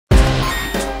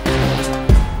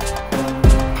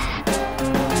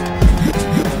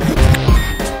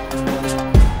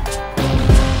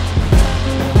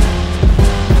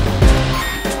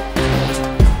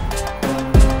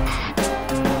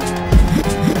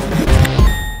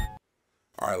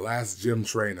right, last gym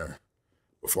trainer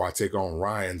before I take on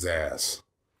Ryan's ass.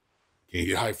 Can you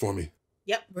get hype for me?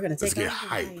 Yep, we're gonna take Let's get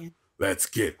hype. Let's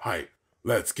get hype.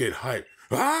 Let's get hype.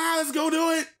 Let's go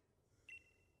do it.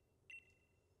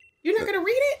 You're not gonna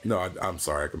read it? No, I'm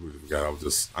sorry. I completely forgot.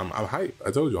 I'm hype.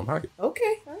 I told you I'm hype.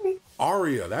 Okay, all right.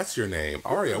 Aria, that's your name.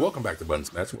 Aria, welcome back to Button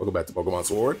Smash. Welcome back to Pokemon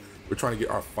Sword. We're trying to get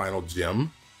our final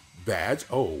gym badge.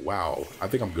 Oh, wow. I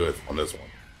think I'm good on this one.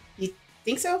 You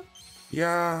think so?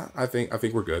 Yeah, I think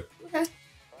we're good. Okay.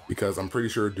 Because I'm pretty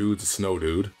sure dude's a snow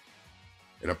dude.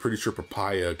 And I'm pretty sure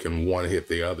Papaya can one-hit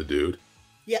the other dude.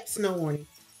 Yep, snow warning.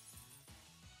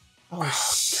 Oh,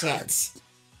 shit.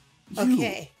 You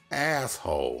Okay.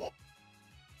 asshole.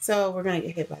 So we're gonna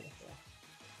get hit by the hail.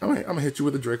 I'm gonna hit you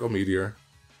with a Draco Meteor.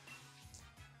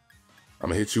 I'm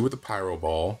gonna hit you with the Pyro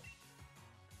Ball.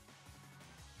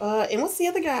 And what's the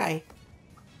other guy?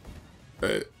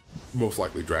 Most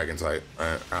likely Dragon type.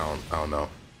 I don't know.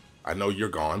 I know you're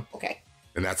gone. Okay.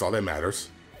 And that's all that matters.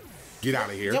 Get out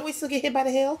of here. Don't we still get hit by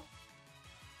the hail?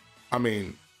 I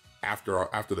mean, after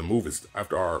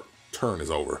our turn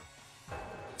is over.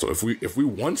 So if we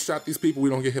one shot these people, we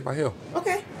don't get hit by hail.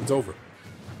 Okay. It's over.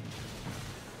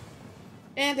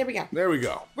 And there we go. There we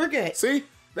go. We're good. See?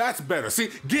 That's better. See?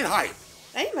 Get hype.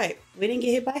 Anyway, we didn't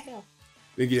get hit by hail.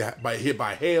 They get hit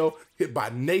by hail, hit by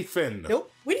Nathan.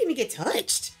 Nope. We didn't even get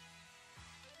touched.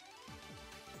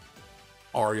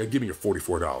 Aria, give me your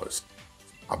 $44.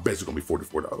 I bet you're gonna be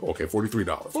 $44. Okay,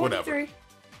 $43. Whatever.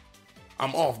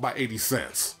 I'm off by 80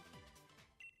 cents.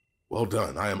 Well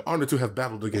done. I am honored to have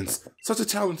battled against such a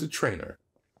talented trainer.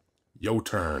 Your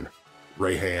turn,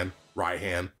 Ryan.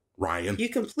 You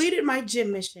completed my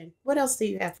gym mission. What else do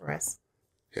you have for us?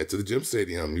 Head to the gym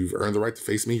stadium. You've earned the right to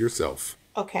face me yourself.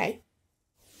 Okay.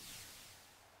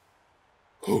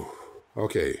 Whew.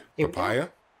 Okay, Papaya.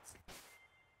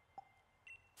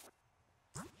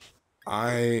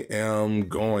 I am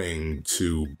going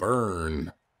to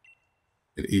burn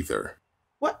an ether.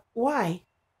 What? Why?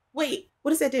 Wait,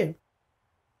 what does that do?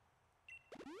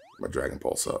 My Dragon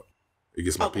Pulse up. It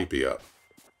gets my PP up.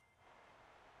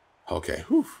 Okay,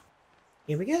 whew.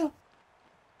 Here we go.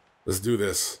 Let's do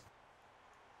this.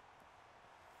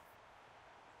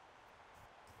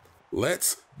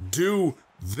 Let's do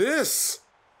this.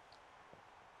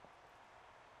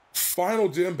 Final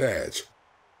gym badge.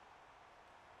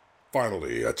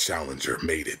 Finally, a challenger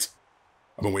made it.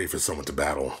 I've been waiting for someone to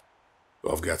battle.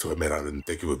 Well, I've got to admit, I didn't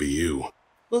think it would be you.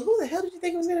 Well, who the hell did you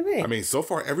think it was going to be? I mean, so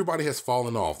far, everybody has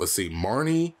fallen off. Let's see,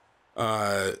 Marnie,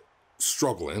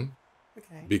 struggling.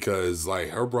 Okay. Because, like,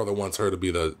 her brother wants her to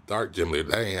be the dark gym leader.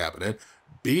 That ain't happening.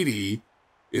 Beatty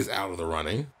is out of the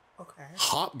running. Okay.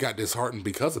 Hop got disheartened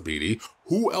because of Beatty.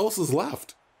 Who else is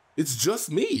left? It's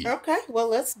just me. Okay, well,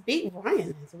 let's beat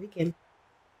Ryan so we can...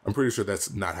 I'm pretty sure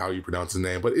that's not how you pronounce his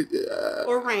name, but it...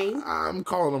 or Rain. I'm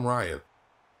calling him Ryan.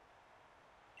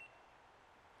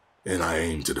 And I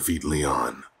aim to defeat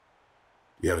Leon.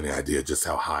 Do you have any idea just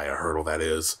how high a hurdle that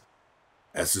is?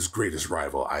 As his greatest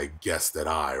rival, I guess that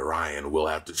I, Ryan, will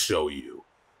have to show you.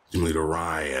 Gym Leader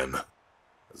Ryan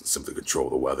doesn't simply control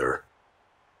the weather.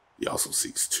 He also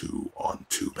seeks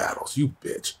 2-on-2 battles. You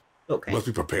bitch. Okay. You must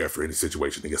be prepared for any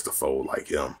situation against a foe like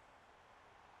him.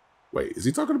 Wait, is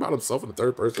he talking about himself in the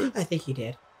third person? I think he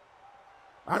did.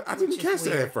 I didn't catch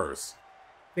that at first.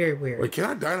 Very weird. Wait, can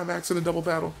I Dynamax in a double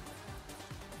battle?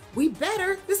 We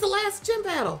better. This is the last gym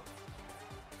battle.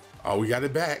 Oh, we got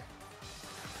it back.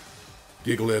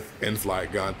 Gigalith and Fly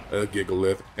Gun, a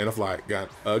Gigalith and a Fly Gun,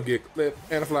 a Gigalith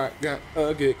and a Fly Gun,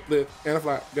 a Gigalith and a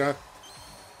Fly Gun.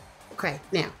 Okay,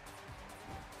 now.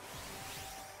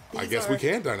 I guess we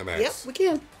can Dynamax. Yep, we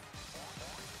can.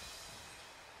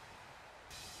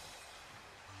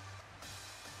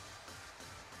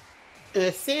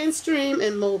 Sandstream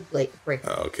and Mold Breaker.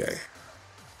 Okay.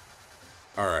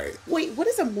 All right. Wait, what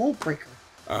is a Mold Breaker?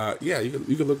 Yeah, you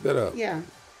can look that up. Yeah.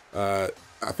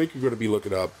 I think you're going to be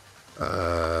looking up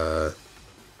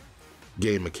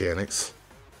game mechanics.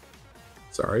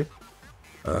 Sorry.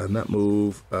 Not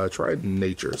move. Try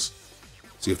natures.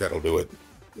 See if that'll do it.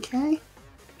 Okay.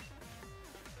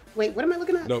 Wait, what am I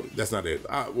looking at? No, that's not it.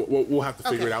 We'll have to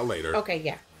figure it out later. Okay,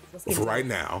 yeah. But for right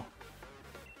now,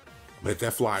 let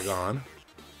that Flygon.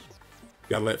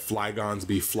 Gotta let Flygons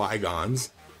be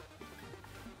Flygons.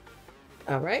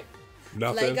 All right.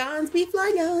 Nothing. Flygons be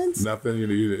Flygons. Nothing.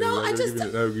 You No, I just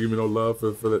give me no love for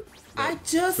that.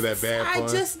 For that bad pun. I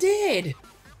just did.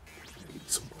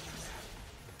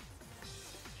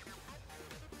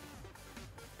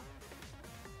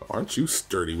 Aren't you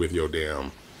sturdy with your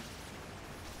damn?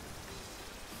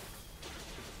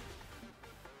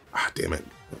 Ah, damn it!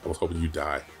 I was hoping you'd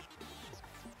die.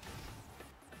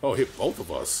 Oh, hit both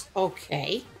of us.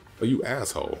 Okay. Oh, you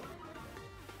asshole.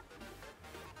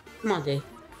 Come on, Dave.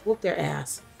 Whoop their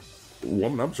ass.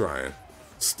 Woman, I'm trying.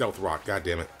 Stealth rock,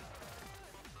 goddammit.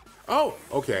 Oh,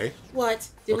 okay. What?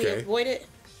 Did we Okay. avoid it?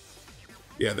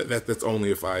 Yeah, that's only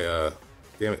if I,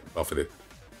 damn it, buffeted.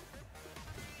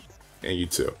 And you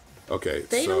too. Okay,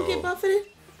 They don't get buffeted?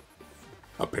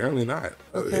 Apparently not.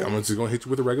 Okay. I'm just gonna hit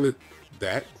you with a regular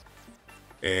that.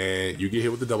 And you get hit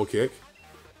with the double kick.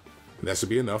 And that should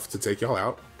be enough to take y'all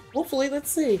out. Hopefully, let's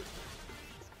see.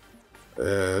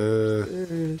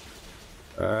 It's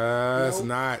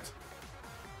not.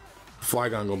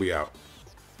 Flygon gonna be out.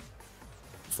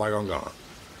 Flygon gone.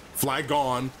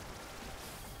 Flygon.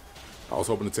 I was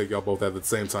hoping to take y'all both out at the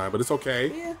same time, but it's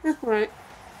okay. Yeah, that's right.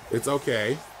 It's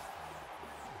okay.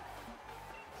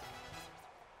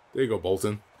 There you go,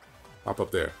 Bolton. Hop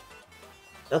up there.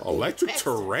 Okay. Electric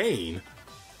terrain?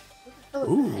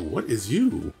 Ooh, what is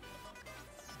you?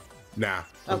 Nah,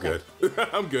 I'm good.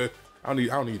 I'm good. I don't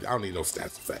need no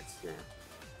stats effects.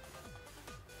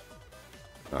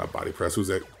 Yeah. Body press. Who's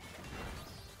that?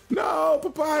 No,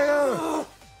 papaya.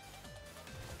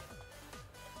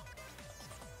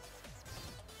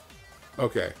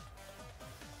 Okay.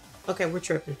 Okay, we're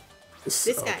tripping. This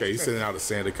guy's okay, he's tripping. sending out a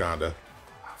Sandaconda.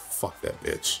 Fuck that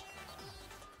bitch.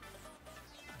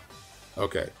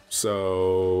 Okay,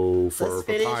 so for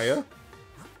papaya,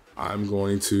 I'm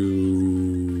going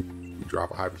to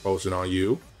drop a hyper potion on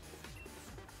you.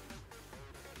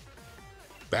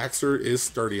 Baxter is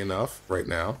sturdy enough right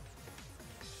now.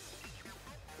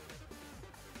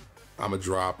 I'm gonna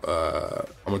drop the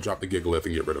Gigalith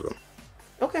and get rid of him.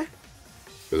 Okay.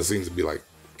 Because it seems to be like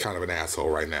kind of an asshole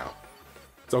right now.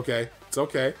 It's okay. It's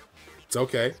okay. It's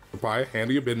okay. Papaya,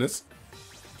 handle your business.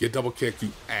 Get double kicked,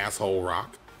 you asshole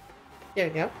rock. There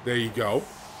we go. There you go.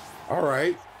 All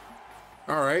right.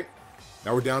 All right.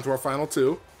 Now we're down to our final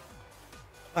two.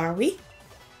 Are we?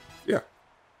 Yeah.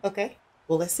 Okay.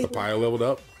 Well, let's see. Papaya leveled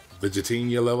up.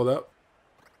 Vegetania leveled up.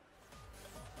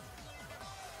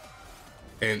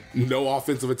 And no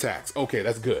offensive attacks. Okay,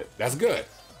 that's good. That's good.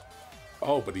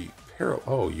 Oh, but he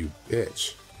oh, you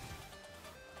bitch.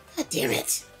 God damn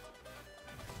it.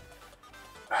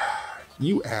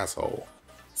 You asshole.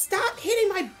 Stop hitting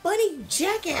my bunny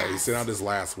jackass. All right, he sent out his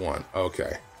last one.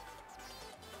 Okay.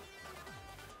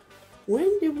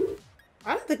 When did we...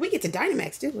 I don't think we get to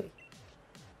Dynamax, do we? All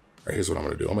right, here's what I'm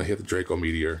going to do. I'm going to hit the Draco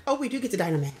Meteor. Oh, we do get to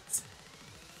Dynamax.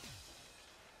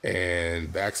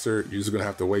 And Baxter, you're just going to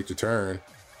have to wait your turn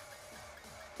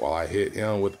while I hit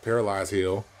him with the Paralyze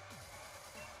Heal.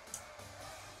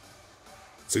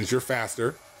 Since you're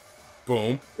faster,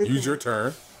 boom, use your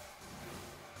turn.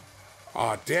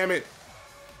 Aw, damn it.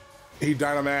 He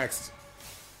Dynamaxed.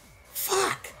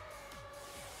 Fuck.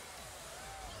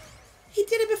 He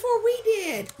did it before we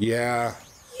did. Yeah.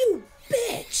 You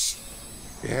bitch.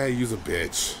 Yeah, use a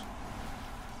bitch.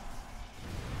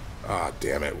 Ah,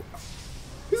 damn it.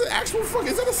 Is it actual fucking,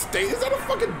 is that a state? Is that a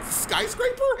fucking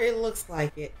skyscraper? It looks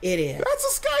like it. It is. That's a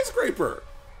skyscraper.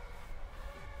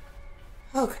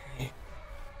 Okay.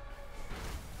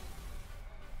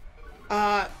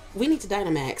 We need to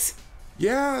Dynamax.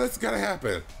 Yeah, that's gotta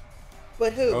happen.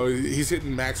 But who? Oh, he's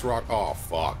hitting Max Rock. Oh,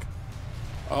 fuck.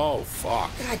 Oh,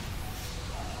 fuck. God.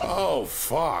 Oh,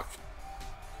 fuck.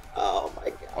 Oh my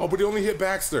god. Oh, but he only hit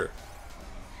Baxter.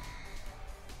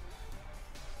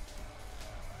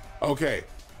 Okay,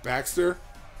 Baxter.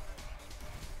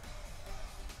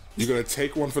 You're gonna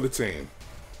take one for the team.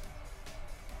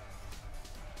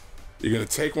 You're gonna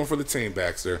take one for the team,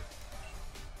 Baxter.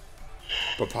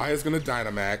 Papaya's gonna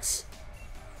Dynamax.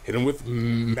 Hit him with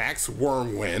Max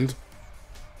Wormwind.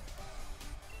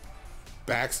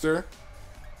 Baxter.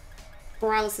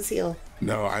 Paralysis heal.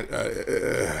 No,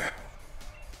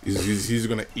 he's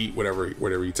gonna eat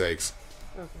whatever he takes.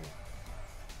 Okay.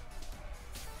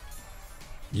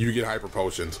 You get hyper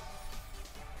potioned.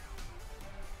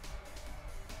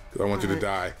 Because I want you to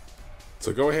die.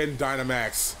 So go ahead and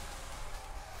Dynamax.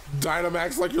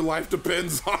 Dynamax like your life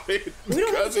depends on it. We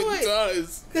don't have because to do it it.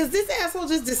 does. Because this asshole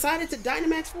just decided to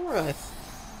Dynamax for us.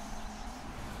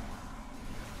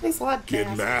 Thanks a lot,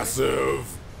 Get massive.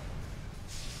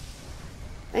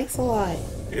 Thanks a lot.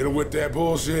 Hit him with that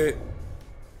bullshit.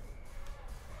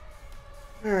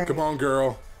 All right. Come on,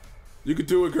 girl. You can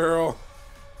do it, girl.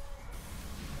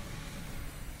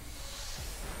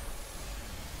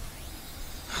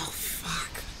 Oh,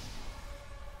 fuck.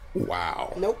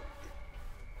 Wow. Nope.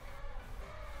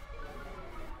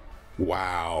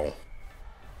 Wow.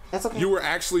 That's okay. You were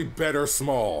actually better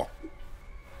small.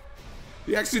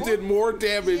 You actually did more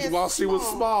damage while she was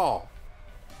small.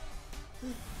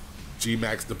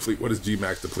 G-Max deplete. What is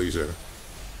G-Max depletion?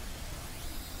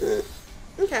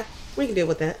 We can deal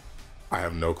with that. I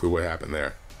have no clue what happened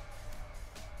there.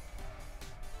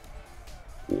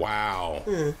 Wow.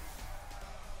 And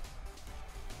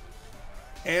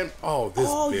this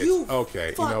bitch. You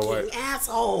okay, you know what?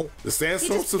 Asshole. The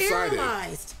sandstorm subsided.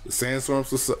 Paralyzed. The sandstorm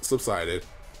subsided.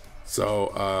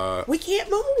 So we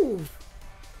can't move.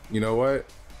 You know what?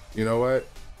 You know what?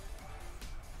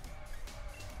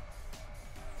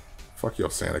 Fuck your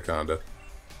Sandaconda.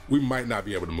 We might not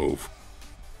be able to move,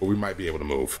 but we might be able to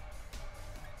move.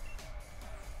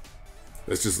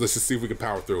 Let's just see if we can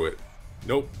power through it.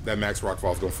 Nope, that Max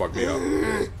Rockfall is gonna fuck me up.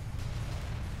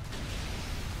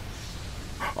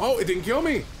 Oh, it didn't kill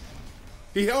me.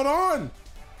 He held on.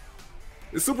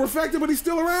 It's super effective, but he's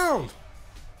still around.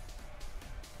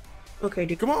 Okay,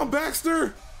 dude. Come on,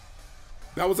 Baxter.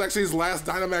 That was actually his last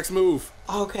Dynamax move.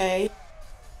 Okay.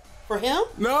 For him?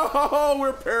 No,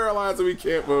 we're paralyzed and we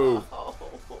can't move.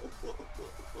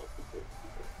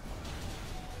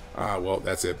 Well,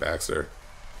 that's it, Baxter.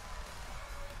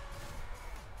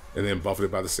 And then buffeted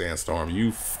by the sandstorm.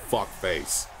 You fuck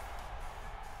face.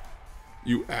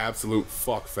 You absolute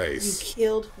fuck face. You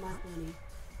killed my honey.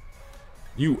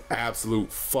 You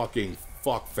absolute fucking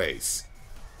fuck face.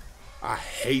 I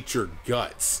hate your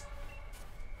guts.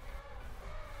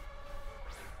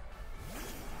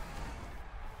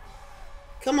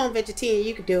 Come on, Vegetarian,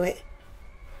 you can do it.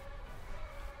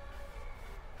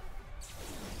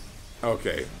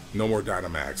 Okay, no more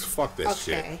Dynamax. Fuck this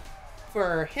shit. Okay.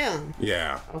 For him?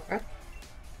 Yeah. Okay.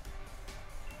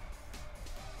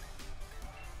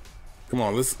 Come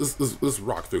on, let's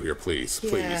rock through here, please.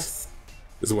 Please. Yes.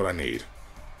 This is what I need.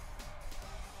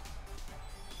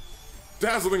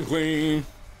 Dazzling clean.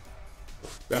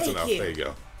 That's enough. There you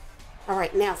go. All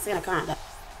right, now Sandaconda.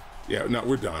 Yeah, no,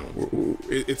 we're done.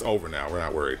 It's over now. We're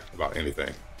not worried about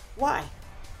anything. Why?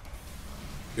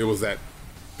 It was that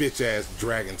bitch-ass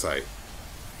dragon type.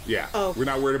 Yeah, we're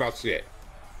not worried about shit.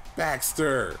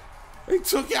 Baxter, they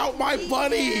took out my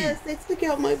bunny. Yes, they took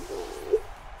out my bunny.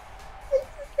 They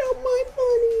took out my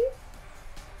bunny.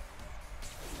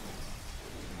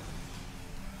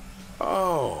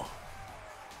 Oh,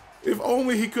 if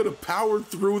only he could have powered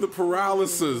through the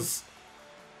paralysis.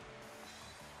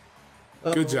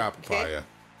 Good job, Papaya. Okay.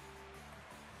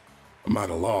 I might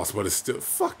have lost, but it's still,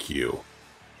 fuck you.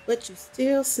 But you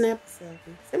still snap a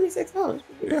selfie. $76.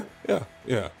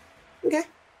 Yeah. Okay.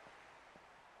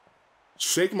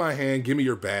 Shake my hand, give me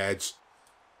your badge.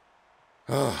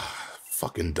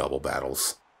 Fucking double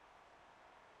battles.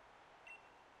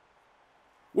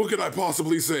 What could I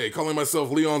possibly say? Calling myself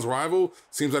Leon's rival?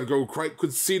 Seems I'd grow quite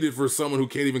conceited for someone who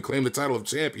can't even claim the title of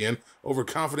champion,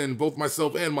 overconfident in both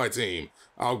myself and my team.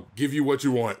 I'll give you what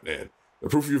you want, then. The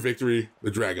proof of your victory, the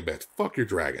dragon bet. Fuck your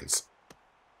dragons.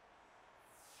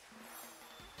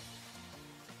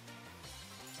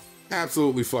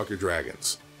 Absolutely fuck your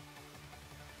dragons.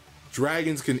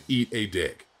 Dragons can eat a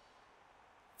dick.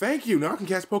 Thank you, now I can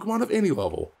catch Pokemon of any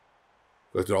level.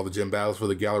 Collected all the gym battles for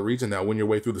the Galar region, now win your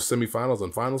way through the semifinals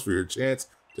and finals for your chance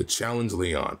to challenge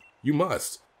Leon. You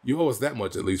must. You owe us that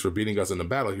much at least for beating us in the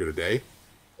battle here today.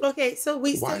 Okay, so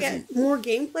we still got more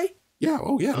gameplay? Yeah,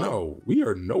 no, we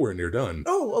are nowhere near done.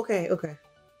 Oh, okay.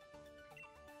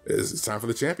 It's time for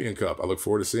the Champion Cup. I look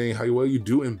forward to seeing how well you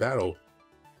do in battle.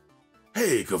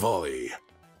 Hey, Cavalli.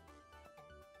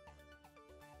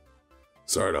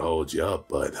 Sorry to hold you up,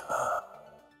 but there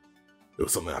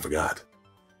was something I forgot.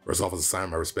 First off, as a sign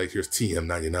of my respect, here's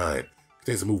TM99.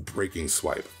 Contains a move Breaking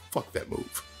Swipe. Fuck that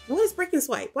move. What is Breaking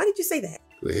Swipe? Why did you say that?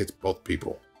 It hits both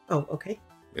people. Oh, okay.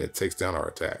 And it takes down our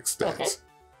attack stats. Okay.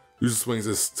 User swings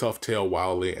its tough tail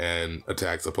wildly and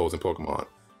attacks opposing Pokemon.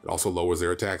 It also lowers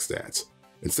their attack stats.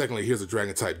 And secondly, here's a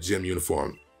Dragon-type gym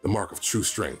uniform, the mark of true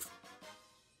strength.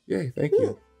 Yay, thank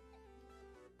you.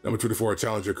 Number 24,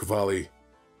 Challenger Cavalli.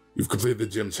 You've completed the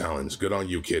gym challenge. Good on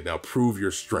you, kid. Now prove your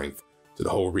strength to the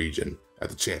whole region at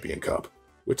the Champion Cup,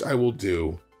 which I will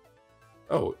do.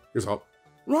 Oh, here's all.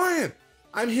 Ryan,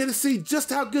 I'm here to see just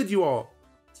how good you are.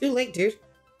 Too late, dude.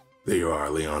 There you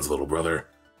are, Leon's little brother.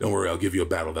 Don't worry, I'll give you a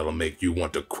battle that'll make you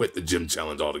want to quit the gym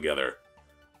challenge altogether.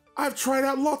 I've tried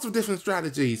out lots of different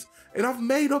strategies, and I've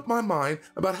made up my mind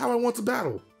about how I want to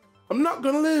battle. I'm not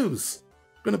gonna lose.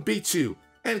 I'm gonna beat you,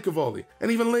 and Cavalli,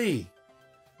 and even Lee.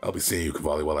 I'll be seeing you,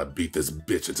 Cavalli, while I beat this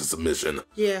bitch into submission.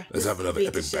 Yeah. Let's have another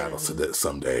epic battle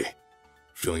someday.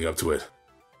 Feeling up to it.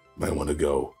 Might want to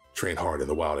go train hard in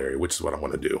the wild area, which is what I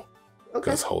want to do.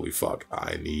 Because holy fuck,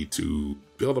 I need to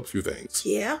build up a few things.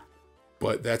 Yeah.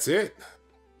 But that's it.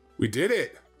 We did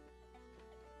it.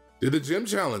 Did the gym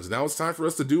challenge. Now it's time for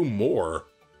us to do more.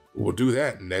 We'll do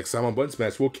that next time on Button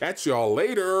Smash. We'll catch y'all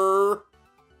later.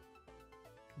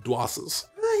 Dwasses.